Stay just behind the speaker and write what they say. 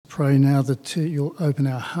Pray now that you'll open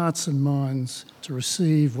our hearts and minds to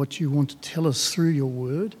receive what you want to tell us through your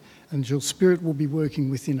word, and your Spirit will be working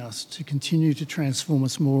within us to continue to transform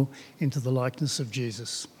us more into the likeness of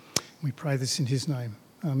Jesus. We pray this in his name.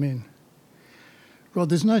 Amen. Rod,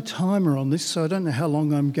 there's no timer on this, so I don't know how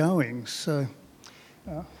long I'm going, so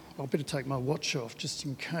I'll better take my watch off just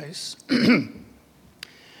in case, because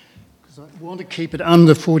I want to keep it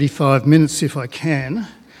under 45 minutes if I can.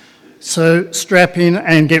 So strap in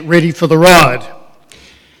and get ready for the ride.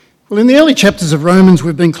 Well, in the early chapters of Romans,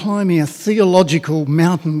 we've been climbing a theological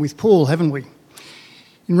mountain with Paul, haven't we?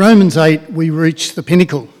 In Romans 8, we reach the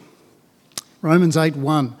pinnacle. Romans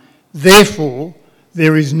 8:1. Therefore,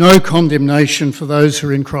 there is no condemnation for those who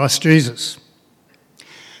are in Christ Jesus.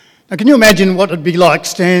 Now, can you imagine what it would be like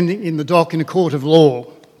standing in the dock in a court of law?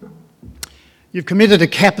 You've committed a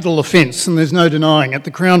capital offence and there's no denying it. The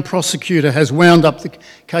Crown Prosecutor has wound up the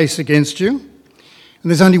case against you, and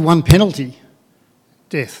there's only one penalty: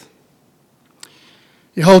 death.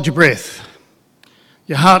 You hold your breath.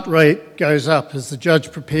 Your heart rate goes up as the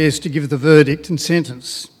judge prepares to give the verdict and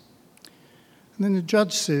sentence. And then the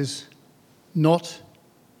judge says, "Not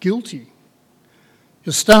guilty."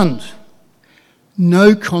 You're stunned.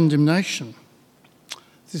 No condemnation.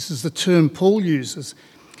 This is the term Paul uses.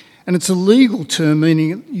 And it's a legal term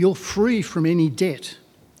meaning you're free from any debt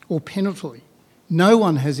or penalty. No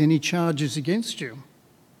one has any charges against you.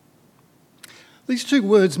 These two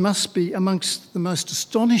words must be amongst the most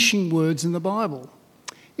astonishing words in the Bible.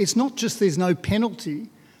 It's not just there's no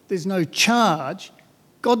penalty, there's no charge.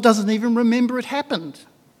 God doesn't even remember it happened.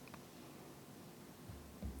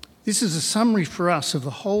 This is a summary for us of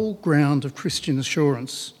the whole ground of Christian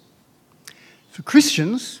assurance. For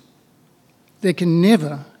Christians, there can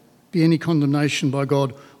never be any condemnation by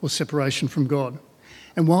God or separation from God.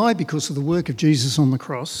 And why? Because of the work of Jesus on the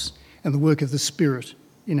cross and the work of the Spirit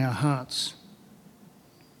in our hearts.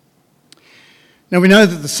 Now, we know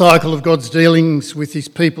that the cycle of God's dealings with his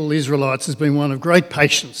people, the Israelites, has been one of great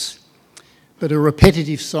patience, but a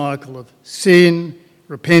repetitive cycle of sin,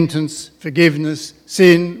 repentance, forgiveness,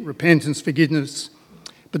 sin, repentance, forgiveness,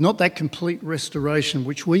 but not that complete restoration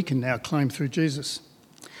which we can now claim through Jesus.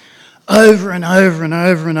 Over and over and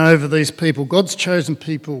over and over, these people, God's chosen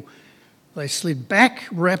people, they slid back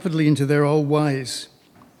rapidly into their old ways.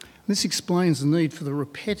 This explains the need for the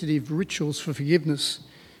repetitive rituals for forgiveness.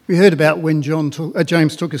 We heard about when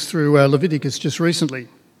James took us through Leviticus just recently.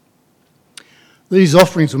 These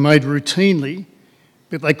offerings were made routinely,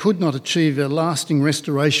 but they could not achieve a lasting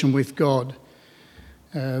restoration with God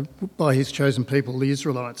by his chosen people, the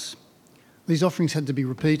Israelites. These offerings had to be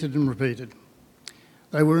repeated and repeated.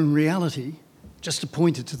 They were in reality just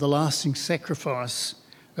appointed to the lasting sacrifice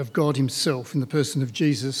of God himself in the person of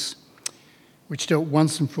Jesus, which dealt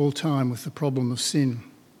once and for all time with the problem of sin.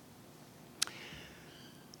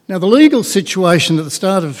 Now, the legal situation at the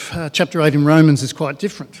start of chapter 8 in Romans is quite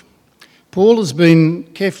different. Paul has been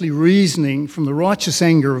carefully reasoning from the righteous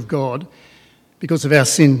anger of God because of our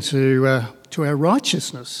sin to our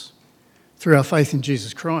righteousness through our faith in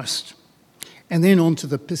Jesus Christ, and then on to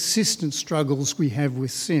the persistent struggles we have with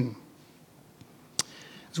sin.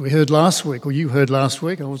 As we heard last week, or you heard last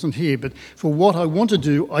week, I wasn't here, but for what I want to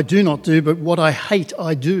do, I do not do, but what I hate,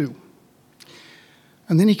 I do.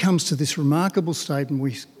 And then he comes to this remarkable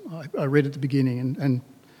statement I read at the beginning, and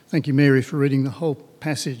thank you, Mary, for reading the whole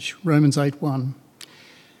passage, Romans 8:1.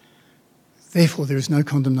 Therefore, there is no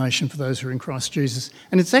condemnation for those who are in Christ Jesus.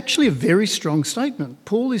 And it's actually a very strong statement.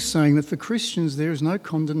 Paul is saying that for Christians, there is no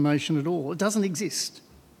condemnation at all. It doesn't exist.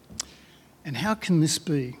 And how can this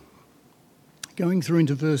be? Going through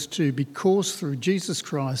into verse 2, because through Jesus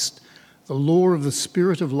Christ, the law of the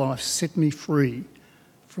Spirit of life set me free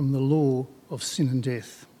from the law of sin and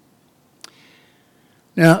death.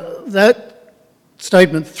 Now, that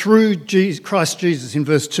statement, through Christ Jesus in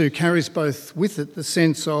verse 2, carries both with it the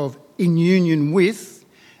sense of in union with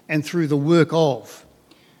and through the work of.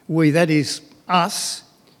 We, that is, us,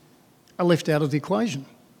 are left out of the equation.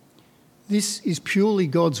 This is purely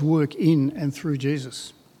God's work in and through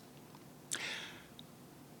Jesus.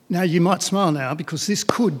 Now, you might smile now because this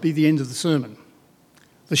could be the end of the sermon.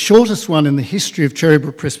 The shortest one in the history of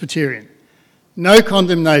Cherrybrook Presbyterian. No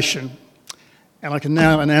condemnation. And I can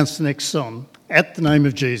now announce the next song. At the name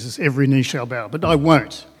of Jesus, every knee shall bow. But I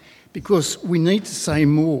won't, because we need to say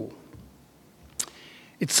more.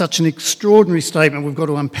 It's such an extraordinary statement, we've got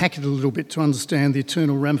to unpack it a little bit to understand the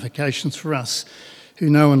eternal ramifications for us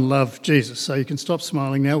who know and love Jesus. So you can stop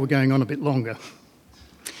smiling now, we're going on a bit longer.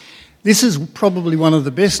 This is probably one of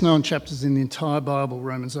the best known chapters in the entire Bible,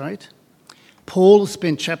 Romans 8. Paul has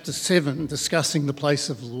spent chapter 7 discussing the place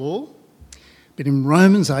of the law, But in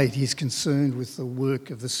Romans 8, he's concerned with the work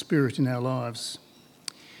of the Spirit in our lives.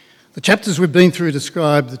 The chapters we've been through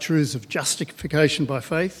describe the truths of justification by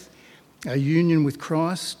faith, our union with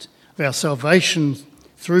Christ, of our salvation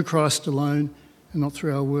through Christ alone and not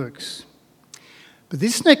through our works. But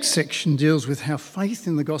this next section deals with how faith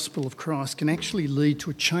in the gospel of Christ can actually lead to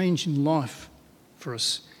a change in life for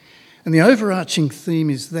us. And the overarching theme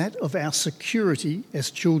is that of our security as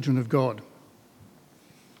children of God.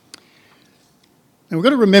 Now we've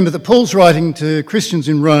got to remember that Paul's writing to Christians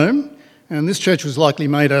in Rome, and this church was likely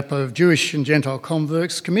made up of Jewish and Gentile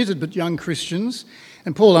converts, committed but young Christians,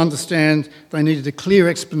 and Paul understood they needed a clear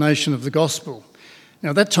explanation of the gospel.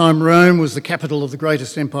 Now at that time Rome was the capital of the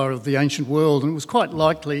greatest empire of the ancient world, and it was quite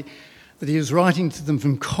likely that he was writing to them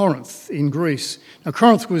from Corinth in Greece. Now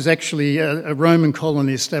Corinth was actually a Roman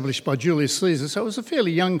colony established by Julius Caesar, so it was a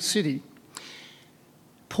fairly young city.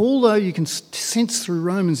 Paul, though, you can sense through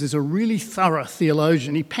Romans, is a really thorough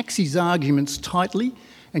theologian. He packs his arguments tightly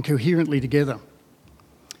and coherently together.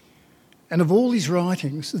 And of all his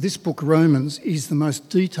writings, this book, Romans, is the most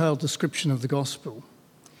detailed description of the gospel.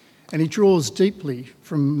 And he draws deeply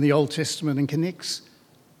from the Old Testament and connects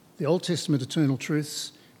the Old Testament eternal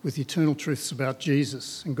truths with the eternal truths about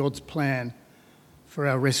Jesus and God's plan for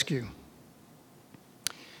our rescue.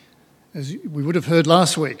 As we would have heard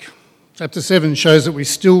last week, chapter 7 shows that we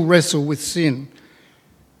still wrestle with sin.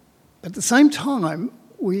 But at the same time,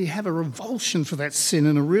 we have a revulsion for that sin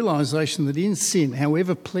and a realisation that in sin,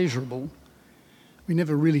 however pleasurable, we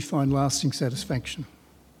never really find lasting satisfaction.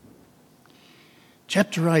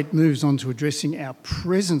 Chapter 8 moves on to addressing our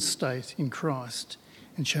present state in Christ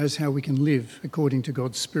and shows how we can live according to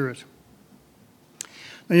God's Spirit.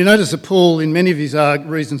 Now you notice that Paul, in many of his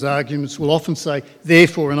arguments, will often say,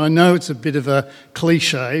 therefore, and I know it's a bit of a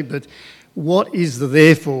cliche, but what is the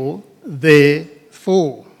therefore there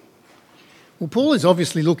for? Well, Paul is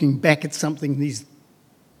obviously looking back at something he's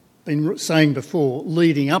been saying before,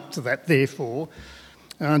 leading up to that therefore.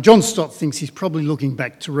 John Stott thinks he's probably looking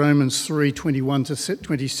back to Romans 3:21 to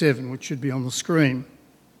 27, which should be on the screen.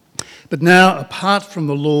 But now, apart from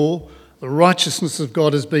the law, the righteousness of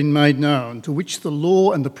God has been made known, to which the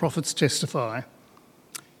law and the prophets testify.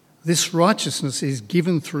 This righteousness is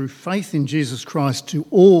given through faith in Jesus Christ to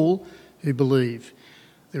all who believe.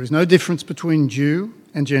 There is no difference between Jew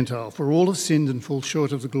and Gentile, for all have sinned and fall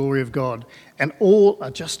short of the glory of God, and all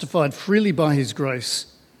are justified freely by his grace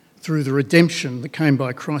through the redemption that came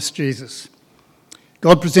by Christ Jesus.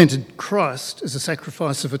 God presented Christ as a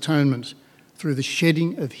sacrifice of atonement through the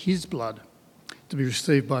shedding of his blood to be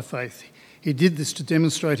received by faith. He did this to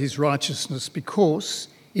demonstrate his righteousness because,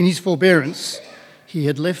 in his forbearance, he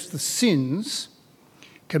had left the sins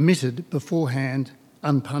committed beforehand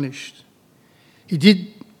unpunished. He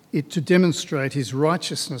did it to demonstrate his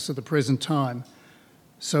righteousness at the present time,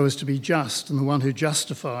 so as to be just and the one who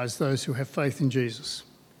justifies those who have faith in Jesus.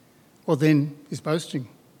 Or then is boasting.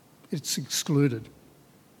 It's excluded.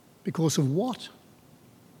 Because of what?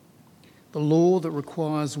 The law that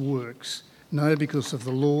requires works. No, because of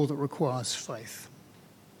the law that requires faith.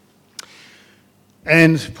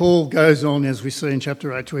 And Paul goes on, as we see in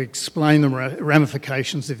chapter 8, to explain the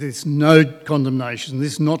ramifications if there's no condemnation,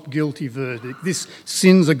 this not guilty verdict, this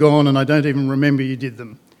sins are gone and I don't even remember you did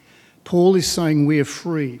them. Paul is saying we are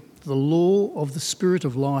free. The law of the Spirit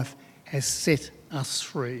of life has set us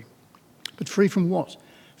free. But free from what?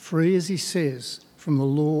 Free, as he says, from the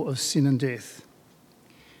law of sin and death.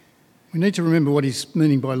 We need to remember what he's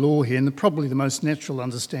meaning by law here, and probably the most natural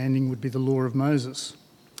understanding would be the law of Moses.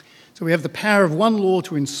 So we have the power of one law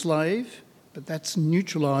to enslave, but that's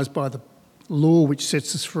neutralised by the law which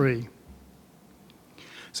sets us free.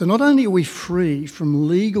 So not only are we free from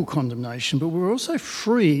legal condemnation, but we're also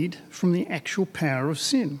freed from the actual power of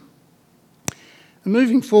sin. And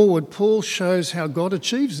moving forward, Paul shows how God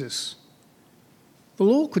achieves this. The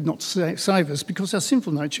law could not save us because our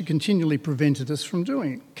sinful nature continually prevented us from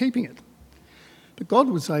keeping it. But God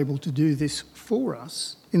was able to do this for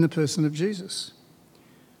us in the person of Jesus.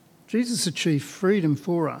 Jesus achieved freedom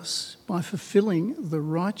for us by fulfilling the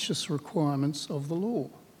righteous requirements of the law.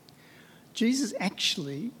 Jesus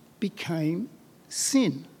actually became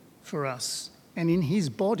sin for us and in his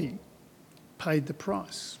body paid the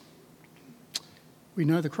price. We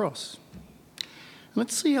know the cross.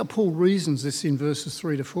 Let's see how Paul reasons this in verses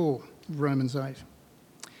 3 to 4 of Romans 8.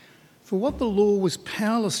 For what the law was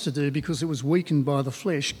powerless to do because it was weakened by the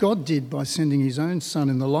flesh, God did by sending his own Son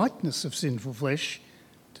in the likeness of sinful flesh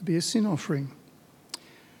to be a sin offering.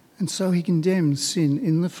 And so he condemned sin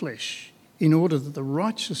in the flesh in order that the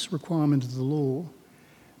righteous requirement of the law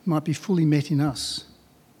might be fully met in us,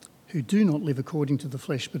 who do not live according to the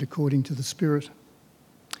flesh but according to the Spirit.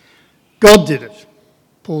 God did it.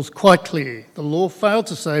 Paul's quite clear. The law failed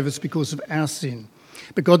to save us because of our sin.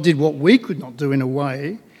 But God did what we could not do in a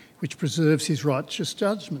way which preserves his righteous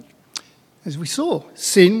judgment. As we saw,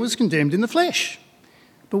 sin was condemned in the flesh.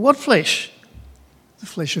 But what flesh? The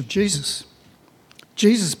flesh of Jesus.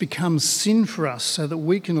 Jesus becomes sin for us so that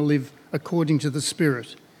we can live according to the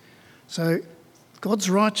Spirit. So God's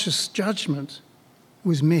righteous judgment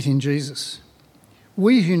was met in Jesus.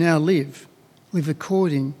 We who now live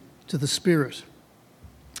according to the Spirit.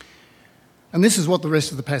 And this is what the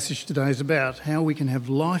rest of the passage today is about, how we can have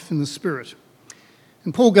life in the Spirit.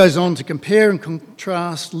 And Paul goes on to compare and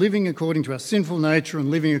contrast living according to our sinful nature and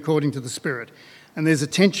living according to the Spirit. And there's a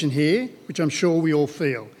tension here, which I'm sure we all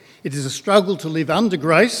feel. It is a struggle to live under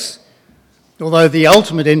grace, although the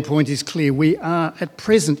ultimate endpoint is clear. We are, at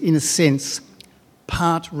present, in a sense,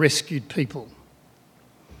 part rescued people.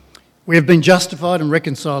 We have been justified and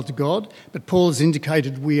reconciled to God, but Paul has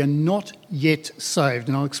indicated we are not yet saved,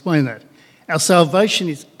 and I'll explain that. Our salvation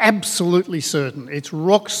is absolutely certain. It's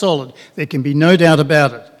rock solid. There can be no doubt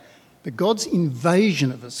about it. But God's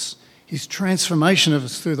invasion of us, his transformation of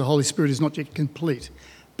us through the Holy Spirit is not yet complete.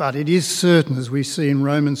 But it is certain, as we see in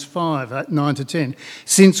Romans 5, 9 to 10.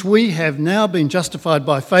 Since we have now been justified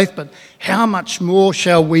by faith, but how much more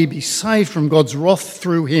shall we be saved from God's wrath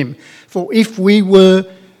through him? For if we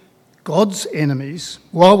were God's enemies,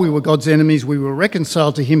 while we were God's enemies, we were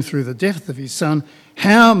reconciled to him through the death of his Son.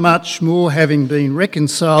 How much more, having been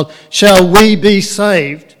reconciled, shall we be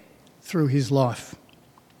saved through his life?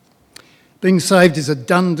 Being saved is a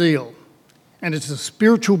done deal, and it's a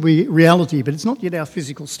spiritual reality, but it's not yet our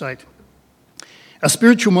physical state. Our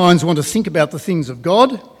spiritual minds want to think about the things of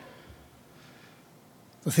God,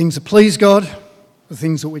 the things that please God, the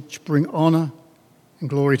things which bring honour and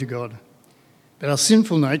glory to God. But our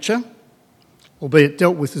sinful nature, albeit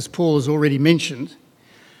dealt with as Paul has already mentioned,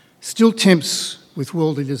 still tempts with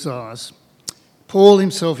worldly desires. Paul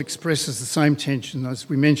himself expresses the same tension as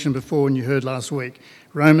we mentioned before and you heard last week.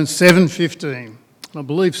 Romans 7:15. I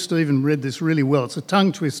believe Stephen read this really well. It's a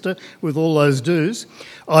tongue twister with all those do's.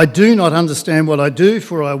 I do not understand what I do,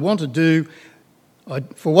 for what I want to do,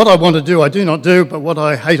 I do not do, but what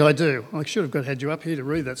I hate I do. I should have had you up here to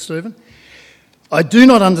read that, Stephen. I do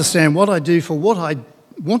not understand what I do, for what I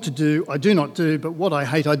want to do, I do not do, but what I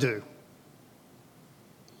hate I do.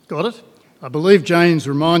 Got it? I believe James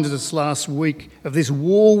reminded us last week of this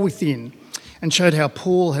war within and showed how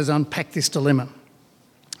Paul has unpacked this dilemma.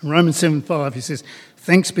 In Romans 7:5 he says,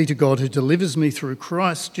 "Thanks be to God who delivers me through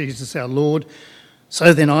Christ Jesus our Lord.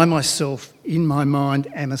 So then I myself, in my mind,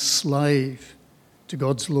 am a slave to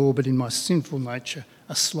God's law, but in my sinful nature,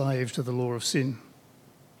 a slave to the law of sin."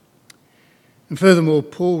 And furthermore,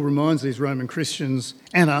 Paul reminds these Roman Christians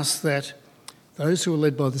and us that those who are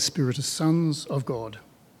led by the Spirit are sons of God.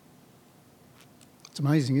 It's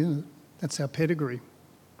amazing, isn't it? That's our pedigree.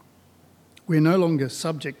 We're no longer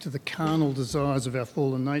subject to the carnal desires of our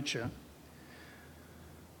fallen nature.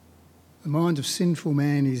 The mind of sinful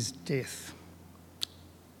man is death.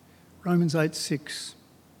 Romans 8:6.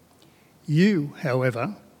 You,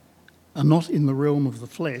 however, are not in the realm of the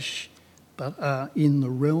flesh, but are in the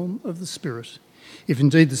realm of the Spirit. If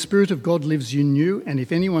indeed the Spirit of God lives in you, and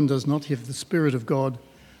if anyone does not have the Spirit of God,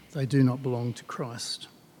 they do not belong to Christ.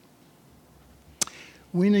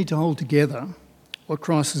 We need to hold together what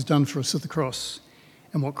Christ has done for us at the cross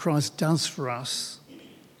and what Christ does for us,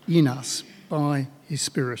 in us, by his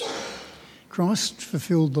Spirit. Christ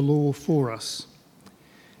fulfilled the law for us.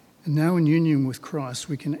 And now in union with Christ,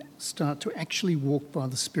 we can start to actually walk by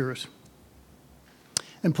the Spirit.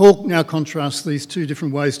 And Paul now contrasts these two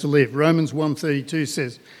different ways to live. Romans 1:32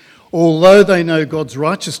 says, "Although they know God's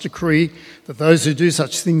righteous decree that those who do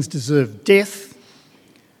such things deserve death,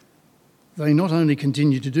 they not only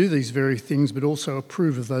continue to do these very things, but also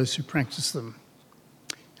approve of those who practice them."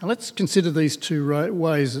 Now let's consider these two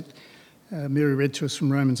ways that Mary read to us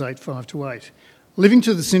from Romans 8:5-8. Living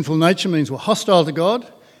to the sinful nature means we're hostile to God,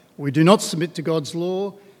 we do not submit to God's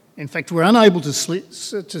law. In fact, we're unable to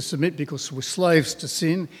submit because we're slaves to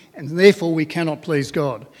sin, and therefore we cannot please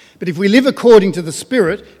God. But if we live according to the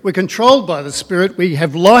Spirit, we're controlled by the Spirit, we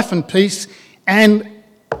have life and peace and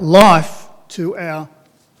life to our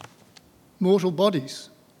mortal bodies.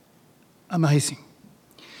 Amazing.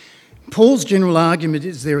 Paul's general argument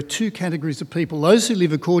is there are two categories of people: those who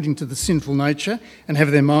live according to the sinful nature and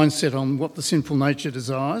have their mind set on what the sinful nature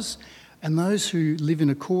desires, and those who live in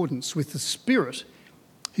accordance with the Spirit,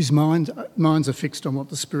 whose minds are fixed on what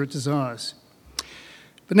the Spirit desires.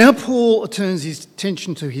 But now Paul turns his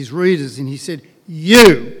attention to his readers and he said,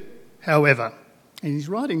 "You, however, And he's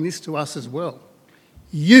writing this to us as well.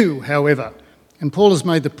 You, however, and Paul has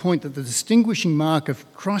made the point that the distinguishing mark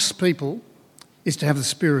of Christ's people is to have the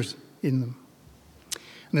Spirit in them.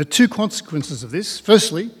 And there are two consequences of this.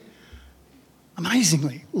 Firstly,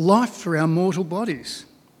 amazingly, life for our mortal bodies.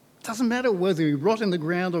 It doesn't matter whether we rot in the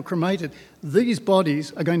ground or cremated, these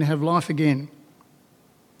bodies are going to have life again.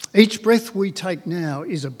 Each breath we take now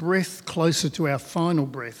is a breath closer to our final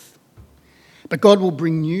breath. But God will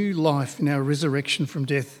bring new life in our resurrection from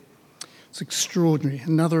death. It's extraordinary,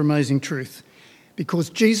 another amazing truth. Because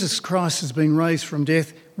Jesus Christ has been raised from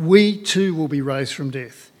death, we too will be raised from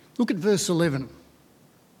death. Look at verse 11.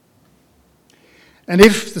 And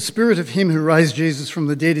if the Spirit of him who raised Jesus from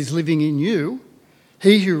the dead is living in you,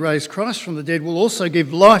 he who raised Christ from the dead will also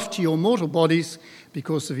give life to your mortal bodies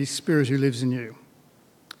because of his Spirit who lives in you.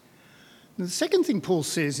 Now, the second thing Paul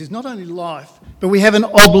says is not only life, but we have an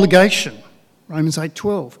obligation. Romans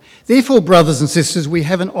 8:12. Therefore, brothers and sisters, we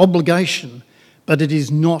have an obligation, but it is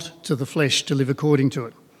not to the flesh to live according to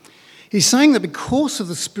it. He's saying that because of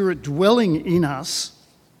the Spirit dwelling in us,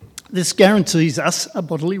 this guarantees us a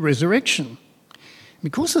bodily resurrection.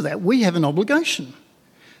 Because of that, we have an obligation.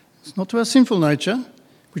 It's not to our sinful nature,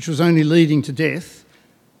 which was only leading to death,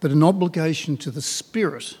 but an obligation to the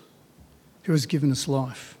Spirit who has given us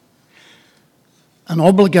life. An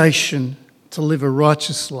obligation to live a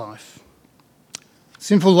righteous life.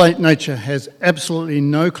 Sinful nature has absolutely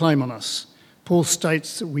no claim on us. Paul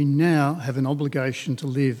states that we now have an obligation to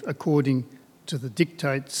live according to the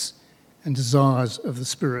dictates and desires of the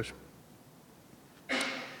Spirit.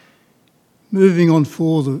 Moving on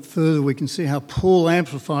further, we can see how Paul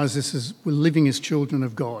amplifies this as we're living as children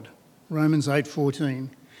of God. Romans 8:14.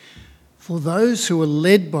 For those who are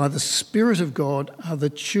led by the Spirit of God are the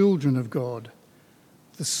children of God.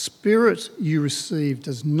 The Spirit you receive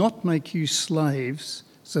does not make you slaves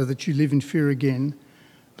so that you live in fear again,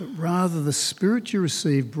 but rather the Spirit you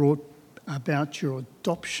received brought about your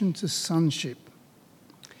adoption to sonship.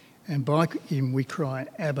 And by him we cry,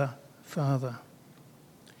 Abba, Father.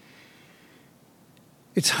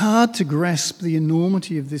 It's hard to grasp the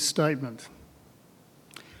enormity of this statement.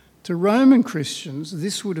 To Roman Christians,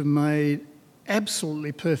 this would have made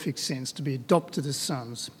absolutely perfect sense to be adopted as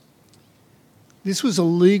sons. This was a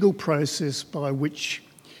legal process by which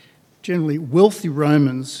generally wealthy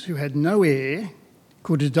Romans who had no heir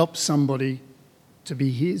could adopt somebody to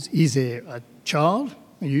be his heir, a child,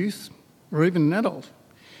 a youth, or even an adult.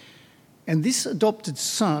 And this adopted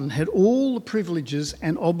son had all the privileges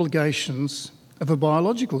and obligations of a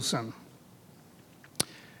biological son.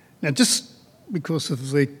 Now, just because of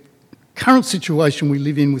the current situation we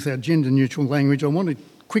live in with our gender-neutral language, I want to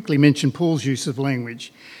quickly mention Paul's use of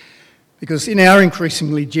language. Because in our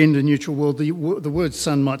increasingly gender-neutral world, the word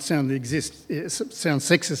son might sound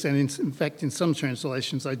sexist, and in fact, in some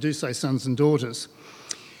translations, they do say sons and daughters.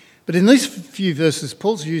 But in these few verses,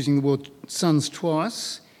 Paul's using the word sons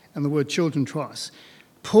twice and the word children twice.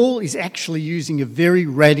 Paul is actually using a very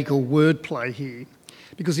radical wordplay here,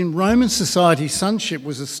 because in Roman society, sonship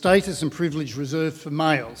was a status and privilege reserved for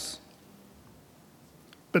males.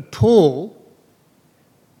 But Paul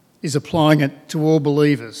is applying it to all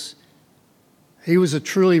believers. He was a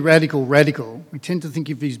truly radical. We tend to think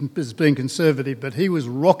of him as being conservative, but he was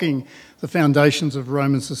rocking the foundations of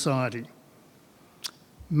Roman society.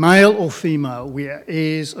 Male or female, we are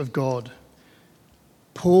heirs of God.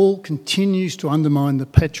 Paul continues to undermine the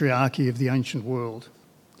patriarchy of the ancient world.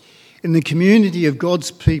 In the community of God's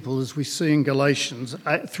people, as we see in Galatians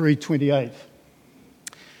 3:28,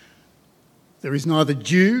 there is neither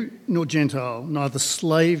Jew nor Gentile, neither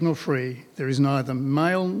slave nor free. There is neither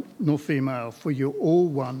male nor female, for you're all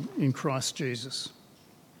one in Christ Jesus.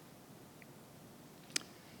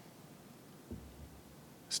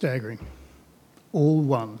 Staggering. All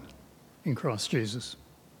one in Christ Jesus.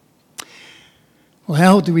 Well,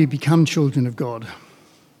 how do we become children of God?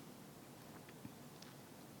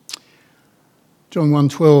 John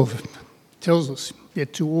 1:12 tells us,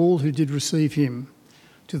 yet to all who did receive him,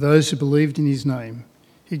 to those who believed in his name,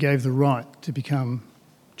 he gave the right to become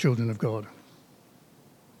children of God.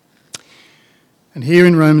 And here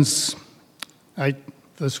in Romans 8,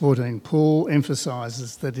 verse 14, Paul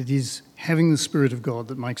emphasises that it is having the Spirit of God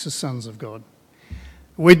that makes us sons of God.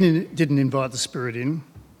 We didn't invite the Spirit in.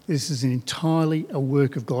 This is entirely a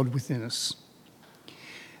work of God within us.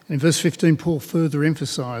 And in verse 15, Paul further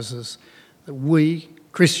emphasises that we,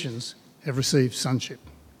 Christians, have received sonship.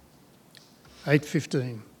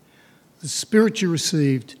 8:15. The Spirit you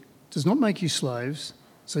received does not make you slaves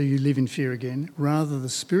so you live in fear again. Rather, the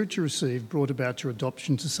Spirit you received brought about your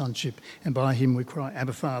adoption to sonship, and by him we cry,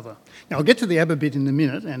 Abba, Father. Now, I'll get to the Abba bit in a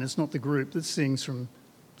minute, and it's not the group that sings from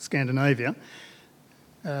Scandinavia.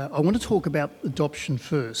 I want to talk about adoption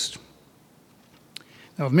first.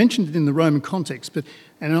 Now, I've mentioned it in the Roman context,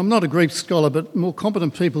 and I'm not a Greek scholar, but more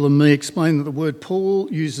competent people than me explain that the word Paul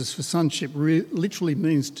uses for sonship literally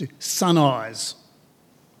means to sonize,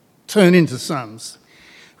 turn into sons,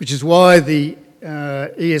 which is why the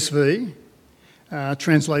ESV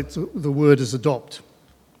translates the word as adopt.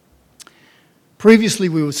 Previously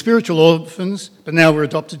we were spiritual orphans, but now we're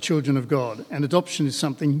adopted children of God. And adoption is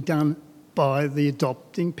something done by the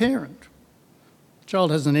adopting parent. The child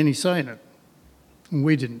hasn't any say in it, and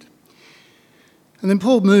we didn't. And then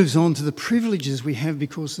Paul moves on to the privileges we have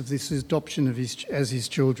because of this adoption as his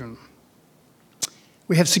children.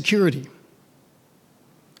 We have security.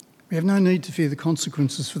 We have no need to fear the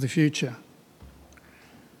consequences for the future.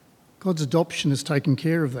 God's adoption has taken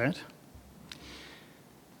care of that.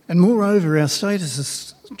 And moreover, our status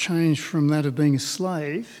has changed from that of being a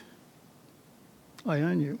slave, I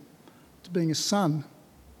own you, to being a son.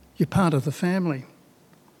 You're part of the family.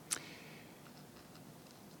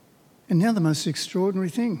 And now the most extraordinary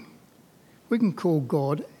thing, we can call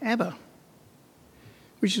God Abba,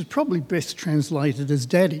 which is probably best translated as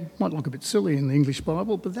daddy. Might look a bit silly in the English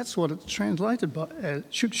Bible, but that's what it's translated by,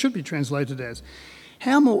 should be translated as.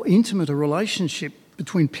 How more intimate a relationship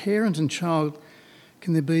between parent and child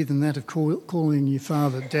can there be than that of calling your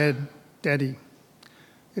father dad, daddy?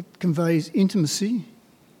 It conveys intimacy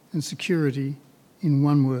and security in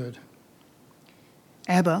one word.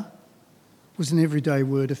 Abba was an everyday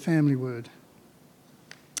word, a family word.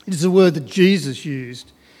 It is a word that Jesus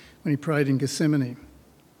used when he prayed in Gethsemane.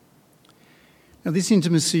 Now, this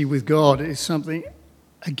intimacy with God is something,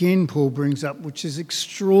 again, Paul brings up, which is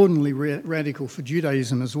extraordinarily radical for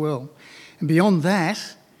Judaism as well. And beyond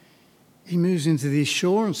that, he moves into the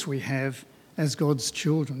assurance we have as God's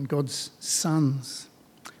children, God's sons.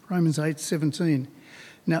 Romans 8:17.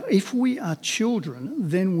 Now, if we are children,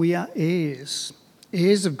 then we are heirs,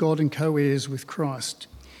 heirs of God and co-heirs with Christ.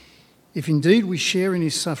 If indeed we share in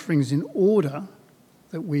his sufferings in order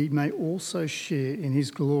that we may also share in his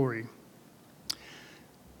glory.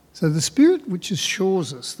 So the Spirit which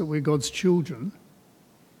assures us that we're God's children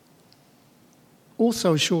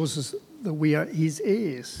also assures us that we are his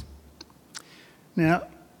heirs. Now,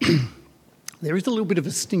 there is a little bit of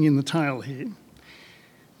a sting in the tail here.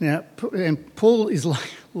 Now, and Paul is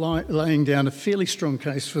laying down a fairly strong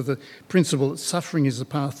case for the principle that suffering is the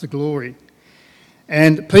path to glory.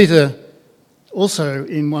 And Peter also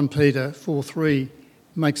in 1 Peter 4:3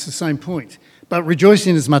 makes the same point. But rejoice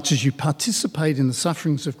inasmuch as you participate in the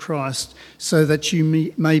sufferings of Christ, so that you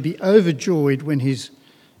may be overjoyed when his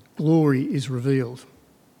glory is revealed.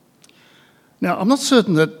 Now, I'm not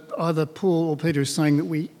certain that either Paul or Peter is saying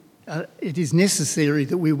that it is necessary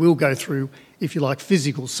that we will go through, if you like,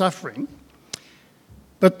 physical suffering.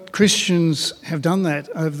 But Christians have done that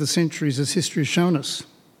over the centuries, as history has shown us.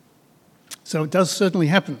 So it does certainly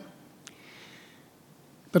happen.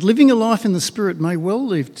 But living a life in the Spirit may well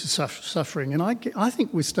lead to suffering, and I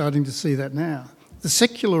think we're starting to see that now. The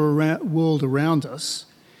secular world around us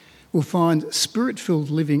will find Spirit-filled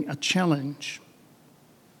living a challenge.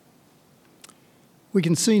 We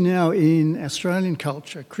can see now in Australian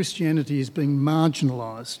culture, Christianity is being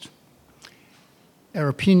marginalised. Our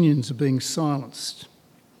opinions are being silenced.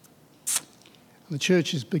 The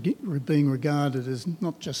church is being regarded as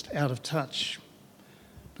not just out of touch,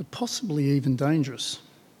 but possibly even dangerous.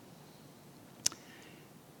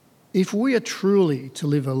 If we are truly to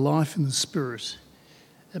live a life in the Spirit,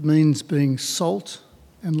 it means being salt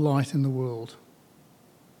and light in the world.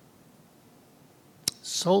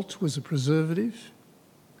 Salt was a preservative,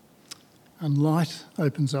 and light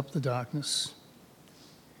opens up the darkness.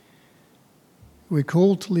 We're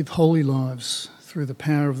called to live holy lives through the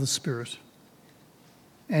power of the Spirit.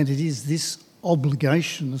 And it is this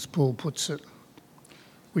obligation, as Paul puts it,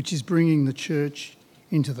 which is bringing the church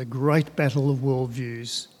into the great battle of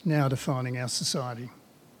worldviews now defining our society.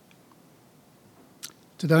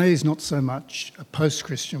 Today is not so much a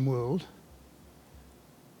post-Christian world,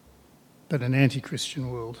 but an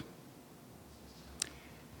anti-Christian world.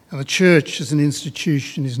 And the church as an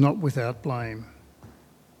institution is not without blame.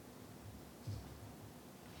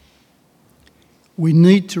 We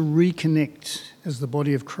need to reconnect as the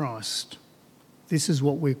body of Christ. This is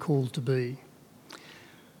what we're called to be.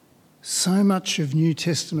 So much of New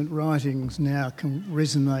Testament writings now can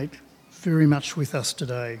resonate very much with us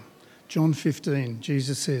today. John 15,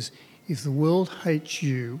 Jesus says, "If the world hates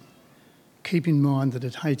you, keep in mind that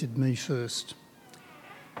it hated me first."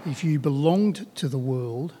 If you belonged to the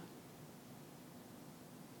world,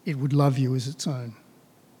 it would love you as its own.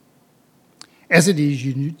 As it is,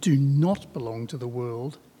 you do not belong to the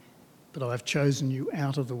world, but I have chosen you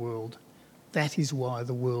out of the world. That is why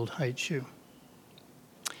the world hates you.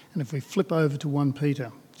 And if we flip over to 1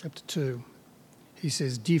 Peter chapter 2, he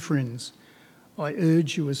says, "Dear friends, I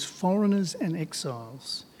urge you as foreigners and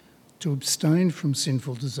exiles to abstain from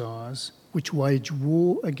sinful desires which wage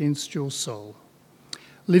war against your soul.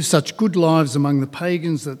 Live such good lives among the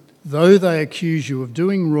pagans that though they accuse you of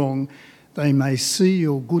doing wrong, they may see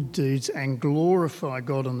your good deeds and glorify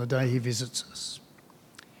God on the day he visits us."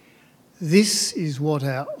 This is what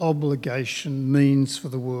our obligation means for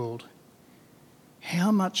the world.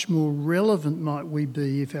 How much more relevant might we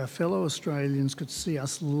be if our fellow Australians could see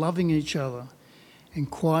us loving each other and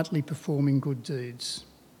quietly performing good deeds?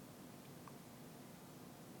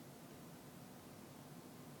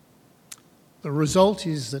 The result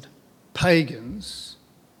is that pagans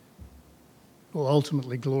will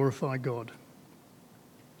ultimately glorify God.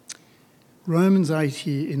 Romans 8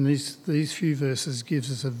 here in these few verses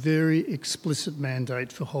gives us a very explicit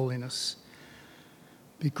mandate for holiness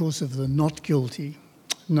because of the not guilty,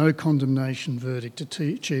 no condemnation verdict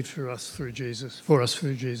achieved for us through Jesus.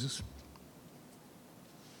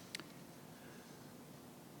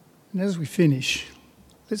 And as we finish,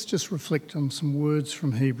 let's just reflect on some words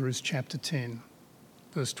from Hebrews chapter 10,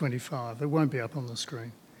 verse 25. It won't be up on the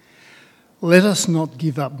screen. "Let us not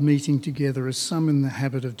give up meeting together as some in the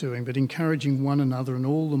habit of doing, but encouraging one another, and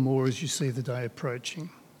all the more as you see the day approaching."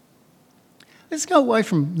 Let's go away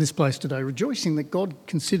from this place today rejoicing that God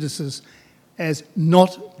considers us as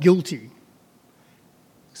not guilty,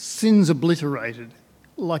 sins obliterated,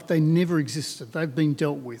 like they never existed. They've been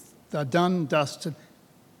dealt with. They're done, dusted,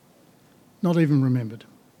 not even remembered.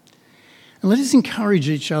 And let us encourage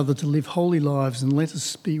each other to live holy lives, and let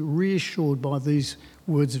us be reassured by these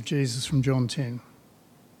words of Jesus from John 10.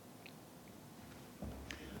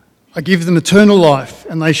 "I give them eternal life,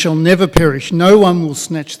 and they shall never perish. No one will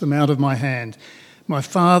snatch them out of my hand. My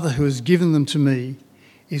Father who has given them to me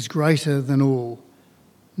is greater than all.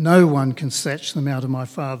 No one can snatch them out of my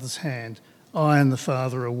Father's hand. I and the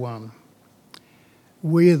Father are one."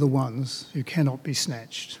 We are the ones who cannot be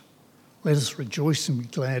snatched. Let us rejoice and be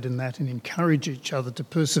glad in that and encourage each other to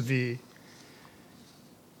persevere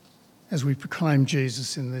as we proclaim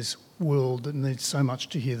Jesus in this world that needs so much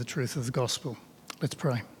to hear the truth of the gospel. Let's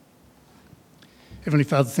pray. Heavenly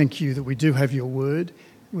Father, thank you that we do have your word.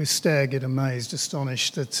 We're staggered, amazed,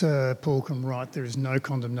 astonished that Paul can write, "There is no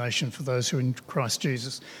condemnation for those who are in Christ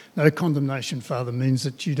Jesus." No condemnation, Father, means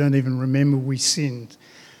that you don't even remember we sinned.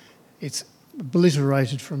 It's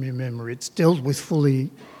obliterated from your memory. It's dealt with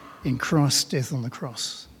fully in Christ's death on the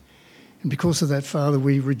cross. And because of that, Father,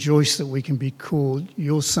 we rejoice that we can be called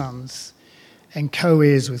your sons and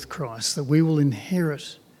co-heirs with Christ, that we will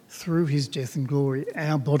inherit through his death and glory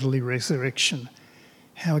our bodily resurrection.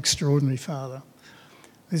 How extraordinary, Father.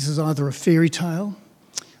 This is either a fairy tale,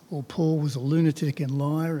 or Paul was a lunatic and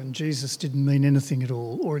liar and Jesus didn't mean anything at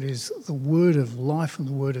all, or it is the word of life and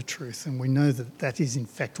the word of truth, and we know that that is in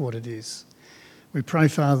fact what it is. We pray,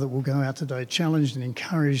 Father, that we'll go out today challenged and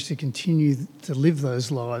encouraged to continue to live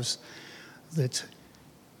those lives that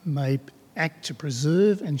may act to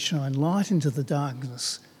preserve and shine light into the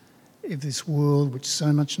darkness of this world which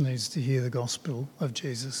so much needs to hear the gospel of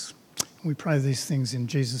Jesus. We pray these things in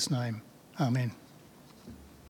Jesus' name. Amen.